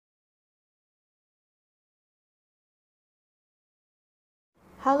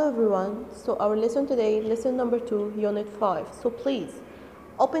Hello everyone, so our lesson today, lesson number 2, unit 5. So please,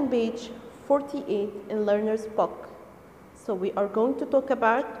 open page 48 in learner's book. So we are going to talk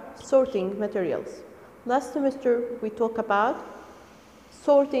about sorting materials. Last semester we talked about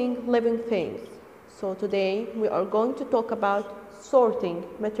sorting living things. So today we are going to talk about sorting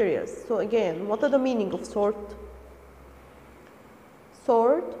materials. So again, what is the meaning of sort?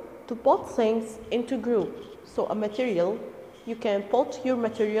 Sort, to put things into groups. So a material, you can put your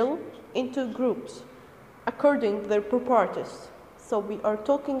material into groups according to their properties. So we are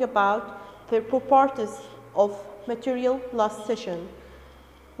talking about the properties of material last session.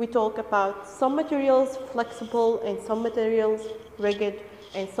 We talk about some materials flexible and some materials rigid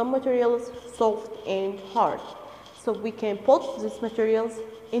and some materials soft and hard. So we can put these materials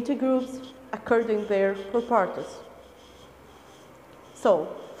into groups according to their properties. So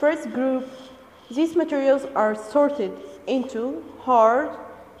first group, these materials are sorted into hard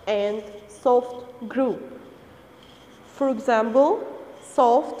and soft group. For example,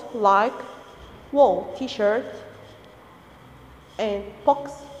 soft like wool t-shirt and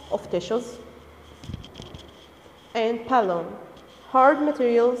box of tissues, and palon. Hard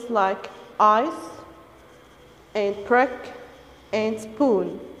materials like ice and brick and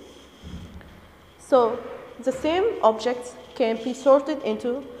spoon. So the same objects can be sorted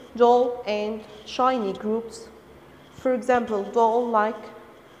into dull and shiny groups. For example, dull like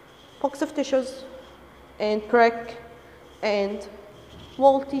box of tissues and brick and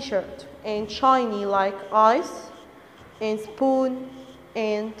wool t-shirt, and shiny like ice and spoon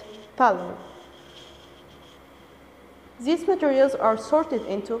and palon. These materials are sorted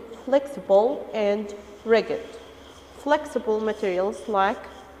into flexible and rigid. Flexible materials like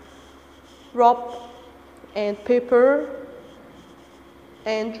rope and paper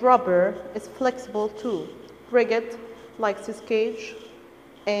and rubber is flexible too. Rigid like this cage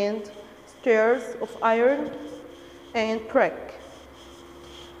and stairs of iron and brick.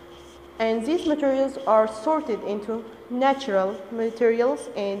 And these materials are sorted into natural materials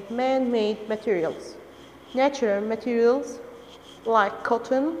and man-made materials. Natural materials like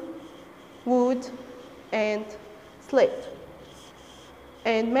cotton, wood, and slate.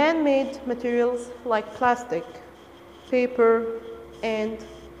 And man-made materials like plastic, paper, and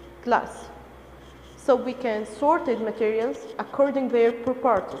glass. So we can sort materials according to their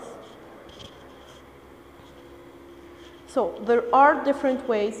properties. So there are different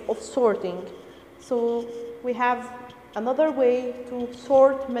ways of sorting. So we have another way to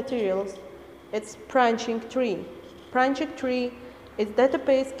sort materials. It's branching tree. Branching tree is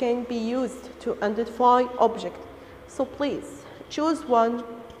database can be used to identify objects. So please choose one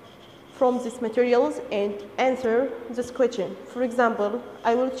from these materials and answer this question. For example,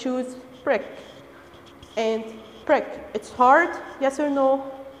 I will choose brick. And brick, it's hard, yes or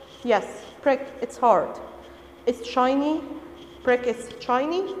no? Yes, brick, it's hard. It's shiny, brick is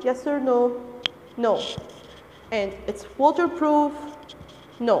shiny, yes or no? No. And it's waterproof?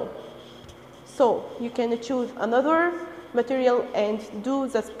 No. So you can choose another material and do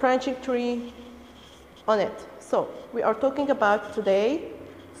this branching tree on it. So we are talking about today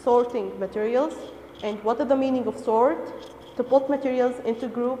sorting materials and what is the meaning of sort, to put materials into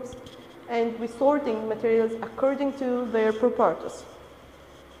groups, and we sorting materials according to their properties.